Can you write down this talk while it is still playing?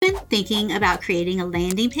thinking about creating a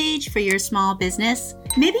landing page for your small business?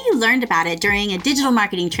 Maybe you learned about it during a digital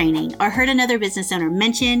marketing training or heard another business owner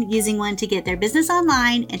mention using one to get their business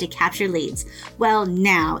online and to capture leads. Well,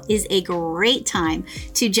 now is a great time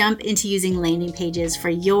to jump into using landing pages for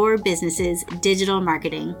your business's digital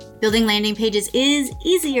marketing. Building landing pages is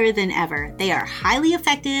easier than ever. They are highly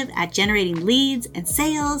effective at generating leads and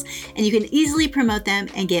sales, and you can easily promote them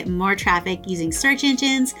and get more traffic using search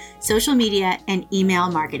engines, social media, and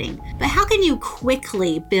email marketing. But how can you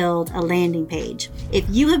quickly build a landing page? If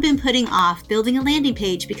you have been putting off building a landing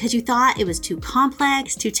page because you thought it was too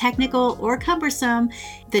complex, too technical, or cumbersome,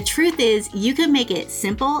 the truth is you can make it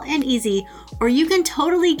simple and easy, or you can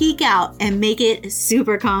totally geek out and make it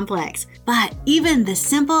super complex. But even the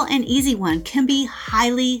simple and easy one can be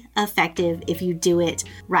highly effective if you do it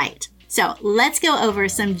right. So let's go over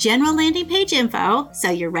some general landing page info so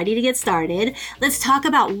you're ready to get started. Let's talk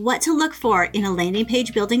about what to look for in a landing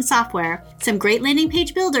page building software, some great landing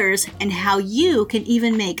page builders, and how you can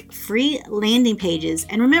even make free landing pages.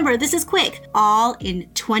 And remember, this is quick, all in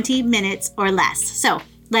 20 minutes or less. So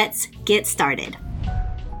let's get started.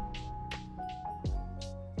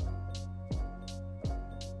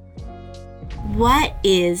 What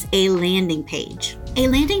is a landing page? A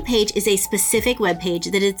landing page is a specific web page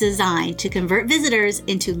that is designed to convert visitors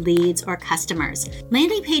into leads or customers.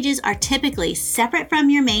 Landing pages are typically separate from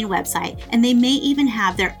your main website, and they may even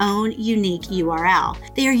have their own unique URL.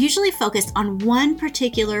 They are usually focused on one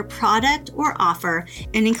particular product or offer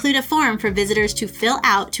and include a form for visitors to fill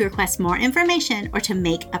out to request more information or to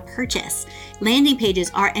make a purchase. Landing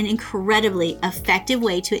pages are an incredibly effective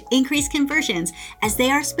way to increase conversions as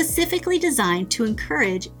they are specifically designed to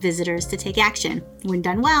encourage visitors to take action. When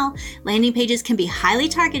done well, landing pages can be highly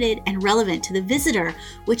targeted and relevant to the visitor,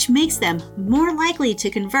 which makes them more likely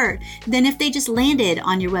to convert than if they just landed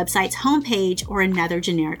on your website's homepage or another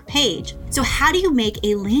generic page. So how do you make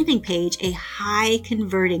a landing page a high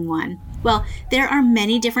converting one? Well, there are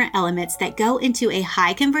many different elements that go into a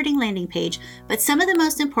high converting landing page, but some of the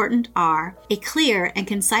most important are a clear and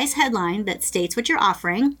concise headline that states what you're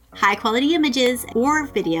offering, high quality images or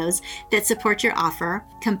videos that support your offer,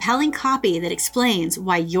 compelling copy that explains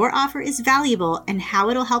why your offer is valuable and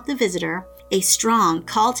how it'll help the visitor, a strong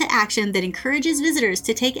call to action that encourages visitors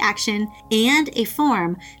to take action, and a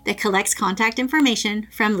form that collects contact information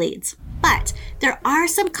from leads. But there are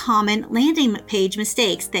some common landing page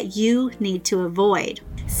mistakes that you need to avoid.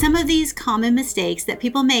 Some of these common mistakes that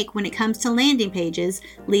people make when it comes to landing pages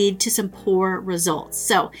lead to some poor results.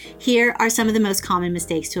 So here are some of the most common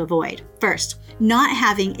mistakes to avoid. First, not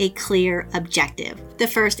having a clear objective. The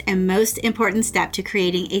first and most important step to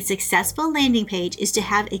creating a successful landing page is to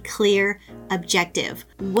have a clear objective.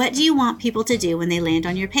 What do you want people to do when they land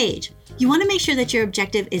on your page? You want to make sure that your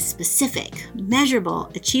objective is specific,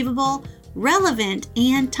 measurable, achievable, relevant,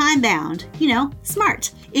 and time-bound.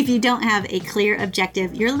 Smart. If you don't have a clear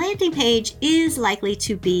objective, your landing page is likely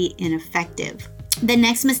to be ineffective. The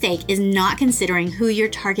next mistake is not considering who your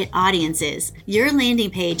target audience is. Your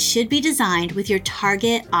landing page should be designed with your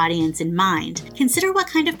target audience in mind. Consider what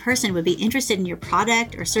kind of person would be interested in your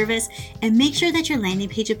product or service and make sure that your landing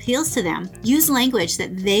page appeals to them. Use language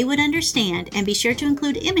that they would understand and be sure to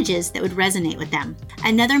include images that would resonate with them.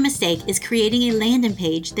 Another mistake is creating a landing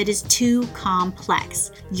page that is too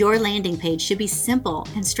complex. Your landing page should be simple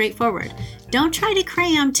and straightforward. Don't try to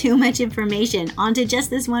cram too much information onto just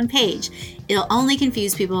this one page. It'll only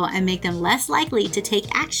confuse people and make them less likely to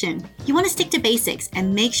take action. You want to stick to basics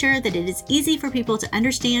and make sure that it is easy for people to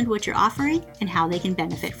understand what you're offering and how they can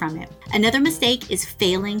benefit from it. Another mistake is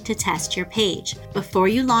failing to test your page. Before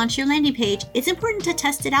you launch your landing page, it's important to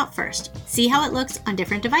test it out first. See how it looks on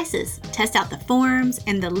different devices. Test out the forms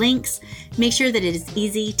and the links. Make sure that it is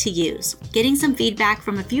easy to use. Getting some feedback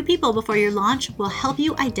from a few people before your launch will help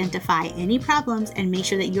you identify any problems and make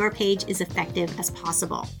sure that your page is effective as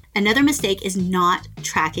possible. Another mistake is not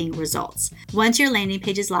tracking results. Once your landing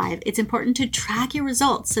page is live, it's important to track your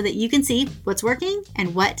results so that you can see what's working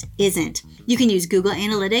and what isn't. You can use Google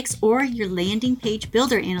Analytics or your landing page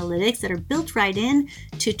builder analytics that are built right in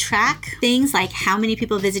to track things like how many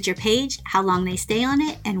people visit your page, how long they stay on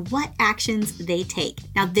it, and what actions they take.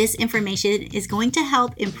 Now, this information is going to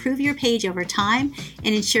help improve your page over time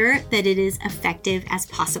and ensure that it is effective as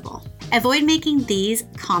possible. Avoid making these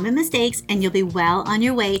common mistakes and you'll be well on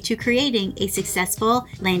your way to creating a successful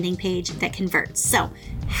landing page that converts. So,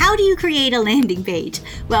 How do you create a landing page?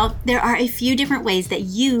 Well, there are a few different ways that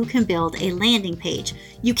you can build a landing page.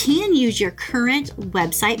 You can use your current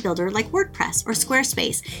website builder like WordPress or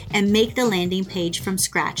Squarespace and make the landing page from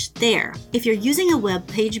scratch there. If you're using a web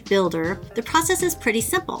page builder, the process is pretty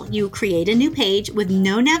simple. You create a new page with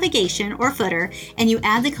no navigation or footer, and you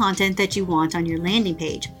add the content that you want on your landing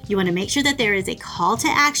page. You want to make sure that there is a call to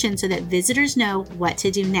action so that visitors know what to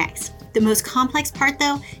do next. The most complex part,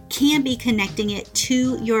 though, can be connecting it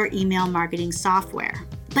to your email marketing software.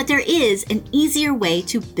 But there is an easier way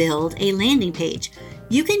to build a landing page.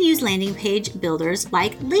 You can use landing page builders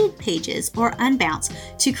like Leadpages or Unbounce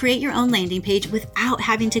to create your own landing page without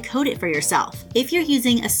having to code it for yourself. If you're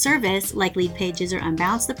using a service like Leadpages or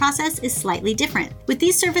Unbounce, the process is slightly different. With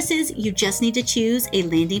these services, you just need to choose a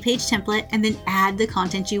landing page template and then add the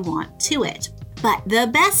content you want to it. But the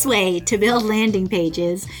best way to build landing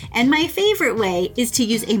pages, and my favorite way, is to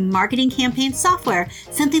use a marketing campaign software,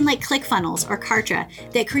 something like ClickFunnels or Kartra,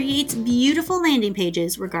 that creates beautiful landing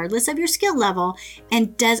pages regardless of your skill level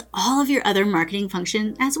and does all of your other marketing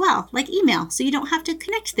function as well, like email, so you don't have to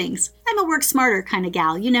connect things. I'm a work smarter kind of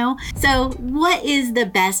gal, you know? So what is the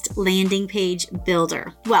best landing page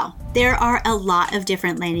builder? Well, there are a lot of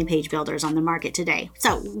different landing page builders on the market today.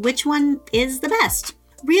 So which one is the best?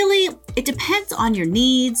 Really, it depends on your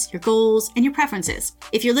needs, your goals, and your preferences.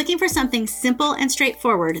 If you're looking for something simple and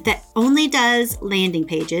straightforward that only does landing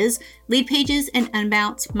pages, Leadpages and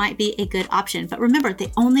Unbounce might be a good option. But remember,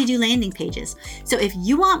 they only do landing pages. So if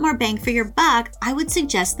you want more bang for your buck, I would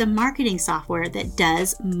suggest the marketing software that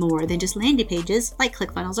does more than just landing pages like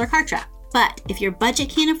ClickFunnels or Kartra. But if your budget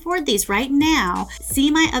can't afford these right now,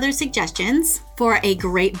 see my other suggestions for a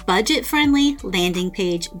great budget-friendly landing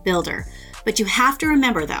page builder. But you have to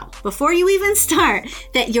remember, though, before you even start,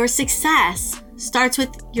 that your success starts with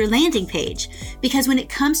your landing page. Because when it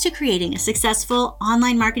comes to creating a successful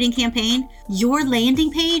online marketing campaign, your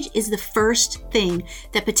landing page is the first thing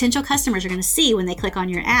that potential customers are going to see when they click on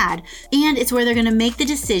your ad. And it's where they're going to make the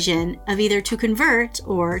decision of either to convert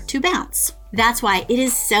or to bounce. That's why it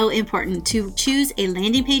is so important to choose a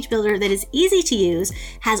landing page builder that is easy to use,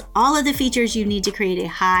 has all of the features you need to create a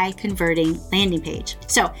high converting landing page.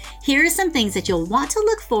 So here are some things that you'll want to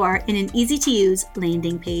look for in an easy to use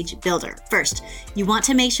landing page builder. First, you want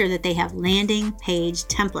to make sure that they have landing page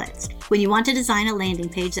templates. When you want to design a landing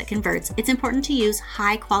page that converts, it's important to use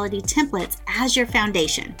high quality templates as your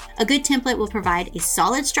foundation. A good template will provide a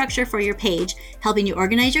solid structure for your page, helping you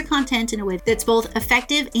organize your content in a way that's both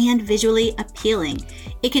effective and visually appealing.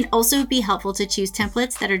 It can also be helpful to choose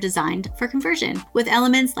templates that are designed for conversion, with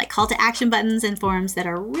elements like call to action buttons and forms that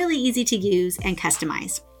are really easy to use and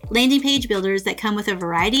customize. Landing page builders that come with a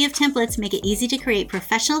variety of templates make it easy to create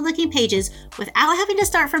professional looking pages without having to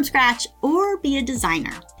start from scratch or be a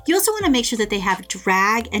designer. You also want to make sure that they have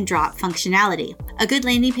drag and drop functionality. A good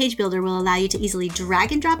landing page builder will allow you to easily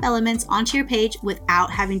drag and drop elements onto your page without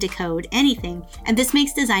having to code anything, and this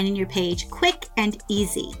makes designing your page quick and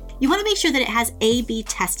easy. You want to make sure that it has A/B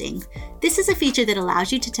testing. This is a feature that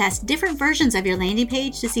allows you to test different versions of your landing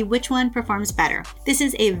page to see which one performs better. This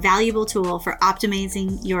is a valuable tool for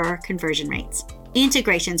optimizing your conversion rates.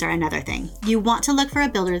 Integrations are another thing. You want to look for a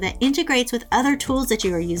builder that integrates with other tools that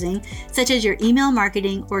you are using, such as your email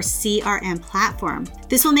marketing or CRM platform.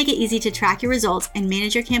 This will make it easy to track your results and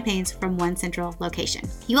manage your campaigns from one central location.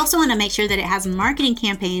 You also want to make sure that it has marketing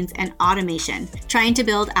campaigns and automation. Trying to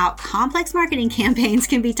build out complex marketing campaigns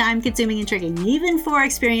can be time-consuming and tricky, even for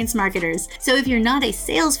experienced marketers. So if you're not a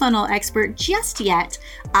sales funnel expert just yet,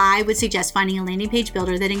 I would suggest finding a landing page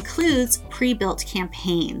builder that includes pre-built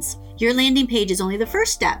campaigns. Your landing page is only the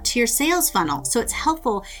first step to your sales funnel, so it's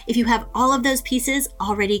helpful if you have all of those pieces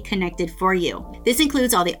already connected for you. This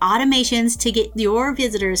includes all the automations to get your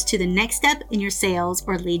visitors to the next step in your sales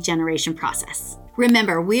or lead generation process.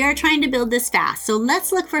 Remember, we are trying to build this fast, so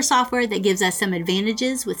let's look for software that gives us some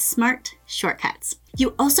advantages with smart shortcuts.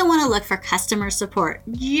 You also want to look for customer support,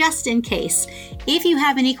 just in case. If you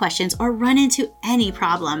have any questions or run into any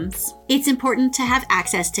problems, it's important to have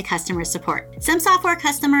access to customer support. Some software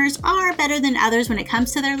customers are better than others when it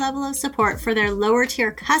comes to their level of support for their lower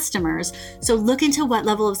tier customers, so look into what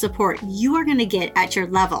level of support you are going to get at your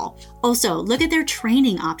level. Also, look at their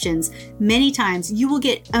training options. Many times you will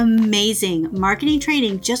get amazing marketing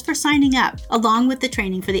training just for signing up, along with the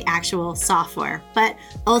training for the actual software. But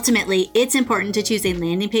ultimately, it's important to choose a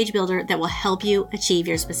landing page builder that will help you achieve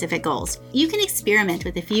your specific goals. You can experiment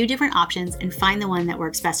with a few different options and find the one that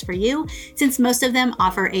works best for you, since most of them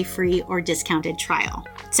offer a free or discounted trial.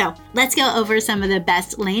 So let's go over some of the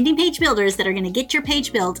best landing page builders that are going to get your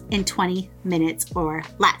page built in 20 minutes or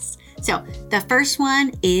less. So the first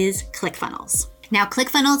one is ClickFunnels. Now,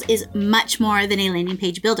 ClickFunnels is much more than a landing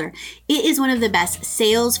page builder. It is one of the best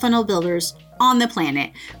sales funnel builders on the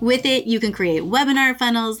planet. With it, you can create webinar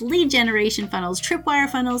funnels, lead generation funnels, tripwire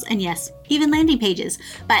funnels, and yes, even landing pages.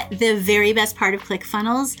 But the very best part of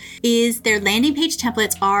ClickFunnels is their landing page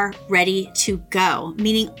templates are ready to go,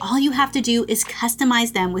 meaning all you have to do is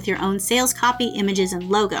customize them with your own sales copy, images, and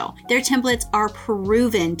logo. Their templates are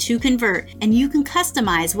proven to convert, and you can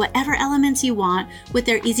customize whatever elements you want with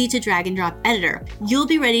their easy to drag and drop editor. You'll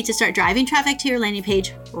be ready to start driving traffic to your landing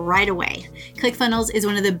page right away. ClickFunnels is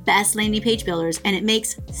one of the best landing page builders, and it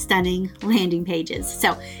makes stunning landing pages.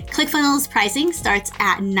 So ClickFunnels pricing starts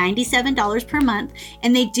at $97 per month,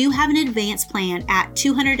 and they do have an advanced plan at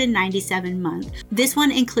 $297 a month. This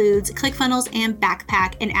one includes ClickFunnels and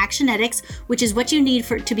Backpack and Actionetics, which is what you need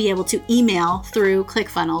to be able to email through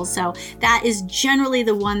ClickFunnels. So that is generally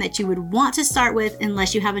the one that you would want to start with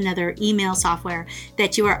unless you have another email software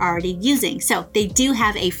that you are already using. So they do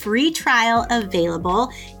have a free trial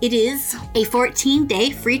available. It is a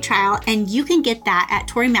 14-day free trial, and you can get that at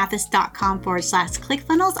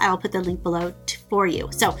torimathis.com/ClickFunnels. I will put the link below for you.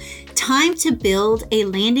 So time to build a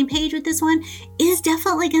landing page with this one is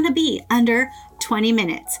definitely going to be under 20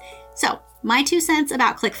 minutes. So my 2 cents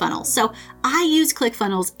about ClickFunnels. So I use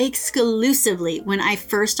ClickFunnels exclusively when I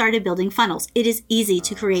first started building funnels. It is easy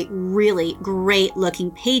to create really great looking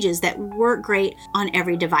pages that work great on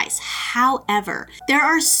every device. However, there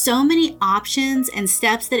are so many options and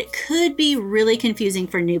steps that it could be really confusing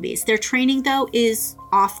for newbies. Their training though is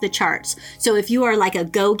off the charts. So if you are like a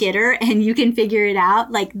go-getter and you can figure it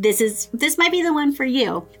out, like this might be the one for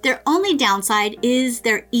you. Their only downside is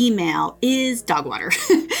their email is dog water.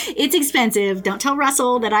 It's expensive. Don't tell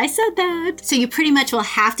Russell that I said that. So you pretty much will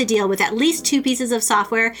have to deal with at least 2 pieces of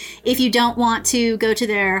software if you don't want to go to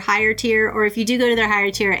their higher tier, or if you do go to their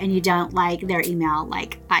higher tier and you don't like their email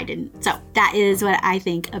like I didn't. So that is what I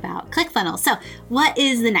think about ClickFunnels. So what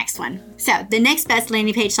is the next one? So the next best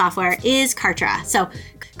landing page software is Kartra. So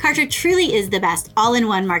Kartra truly is the best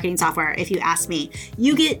all-in-one marketing software, if you ask me.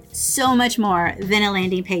 You get so much more than a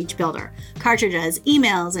landing page builder. Kartra does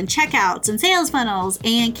emails and checkouts and sales funnels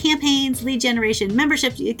and campaigns, lead generation,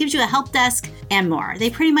 membership. It gives you a help desk and more. They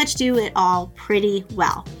pretty much do it all pretty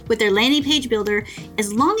well. With their landing page builder,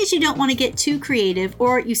 as long as you don't want to get too creative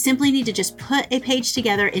or you simply need to just put a page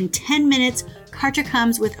together in 10 minutes, Kartra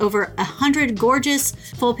comes with over 100 gorgeous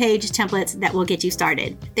full page templates that will get you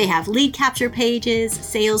started. They have lead capture pages,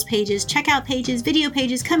 sales pages, checkout pages, video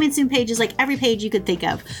pages, coming soon pages, like every page you could think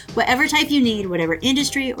of. Whatever type you need, whatever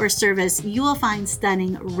industry or service, you will find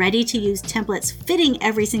stunning, ready to use templates fitting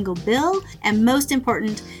every single bill. And most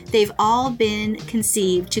important, they've all been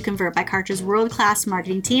conceived to convert by Kartra's world-class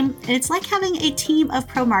marketing team. And it's like having a team of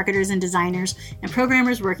pro marketers and designers and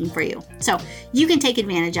programmers working for you. So you can take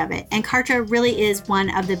advantage of it. And Kartra really is one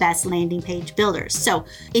of the best landing page builders. So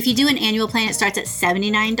if you do an annual plan, it starts at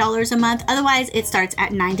 $79 a month. Otherwise, it starts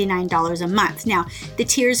at $99 a month. Now, the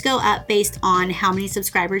tiers go up based on how many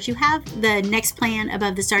subscribers you have. The next plan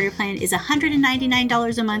above the starter plan is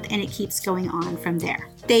 $199 a month, and it keeps going on from there.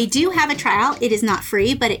 They do have a trial. It is not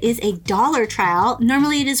free, but it is a $1 trial.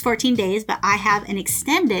 Normally it is 14 days, but I have an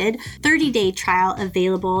extended 30-day trial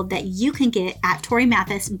available that you can get at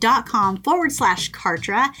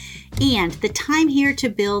torimathis.com/Kartra. And the time here to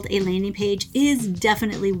build a landing page is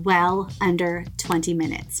definitely well under 20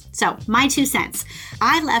 minutes. So my 2 cents.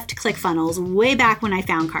 I left ClickFunnels way back when I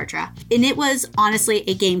found Kartra, and it was honestly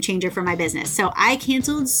a game changer for my business. So I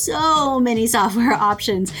canceled so many software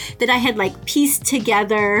options that I had like pieced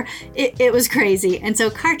together. It was crazy. And so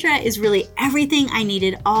Kartra is really everything I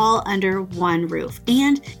needed all under one roof.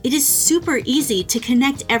 And it is super easy to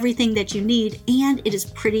connect everything that you need, and it is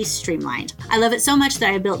pretty streamlined. I love it so much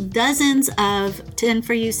that I built dozens of 10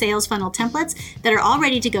 for you sales funnel templates that are all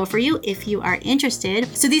ready to go for you if you are interested.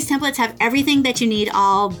 So these templates have everything that you need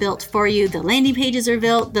all built for you. The landing pages are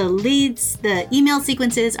built, the leads, the email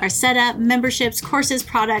sequences are set up, memberships, courses,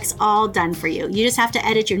 products, all done for you. You just have to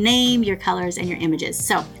edit your name, your colors, and your images.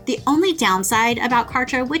 So the only downside about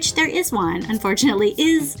Kartra, which there is one, unfortunately,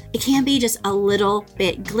 is it can be just a little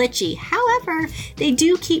bit glitchy. However, they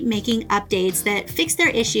do keep making updates that fix their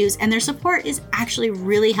issues, and their support is actually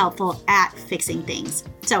really helpful at fixing things.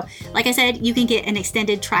 So like I said, you can get an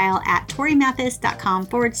extended trial at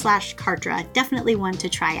torimathis.com/Kartra. Definitely one to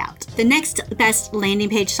try out. The next best landing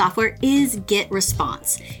page software is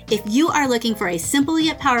GetResponse. If you are looking for a simple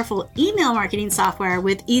yet powerful email marketing software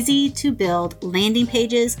with easy to build landing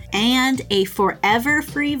pages and a forever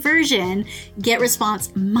free version,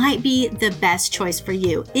 GetResponse might be the best choice for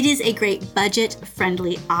you. It is a great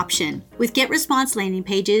budget-friendly option. With GetResponse landing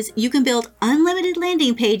pages, you can build unlimited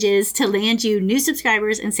landing pages to land you new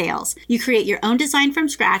subscribers and sales. You create your own design from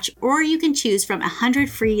scratch, or you can choose from 100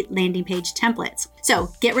 free landing page templates. So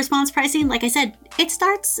GetResponse pricing, like I said, it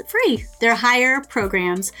starts free. Their higher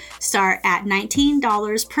programs start at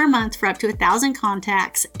 $19 per month for up to 1,000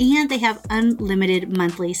 contacts, and they have unlimited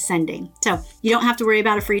monthly sending. So you don't have to worry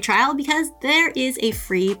about a free trial because there is a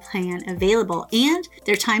free plan available, and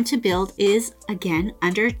their time to build is, again,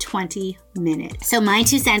 under 20 minutes. So my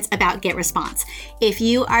 2 cents about GetResponse. If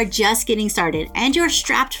you are just getting started and you're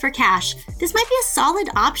strapped for cash, this might be a solid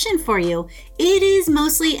option for you. It is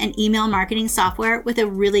mostly an email marketing software with a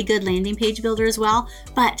really good landing page builder as well,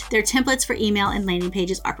 but their templates for email and landing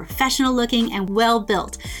pages are professional looking and well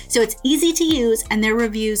built. So it's easy to use and their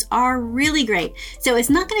reviews are really great. So it's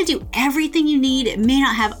not going to do everything you need. It may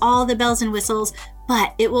not have all the bells and whistles,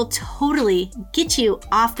 but it will totally get you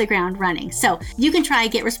off the ground running. So you can try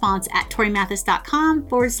GetResponse at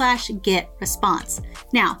torimathis.com/GetResponse.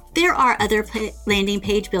 Now, there are other landing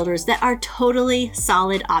page builders that are totally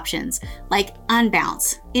solid options, like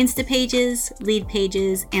Unbounce, Instapages,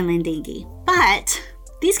 Leadpages, and Landingi. But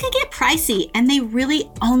these can get pricey and they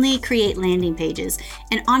really only create landing pages.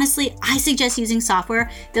 And honestly, I suggest using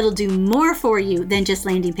software that'll do more for you than just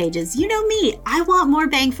landing pages. You know me, I want more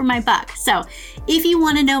bang for my buck. So if you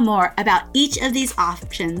want to know more about each of these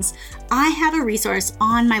options, I have a resource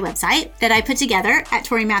on my website that I put together at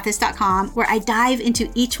torimathis.com where I dive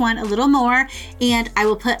into each one a little more, and I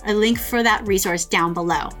will put a link for that resource down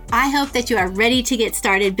below. I hope that you are ready to get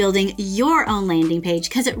started building your own landing page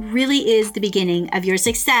because it really is the beginning of your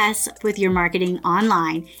success with your marketing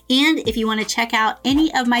online. And if you want to check out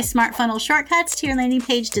any of my Smart Funnel shortcuts to your landing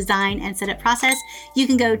page design and setup process, you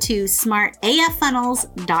can go to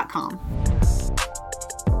smartaffunnels.com.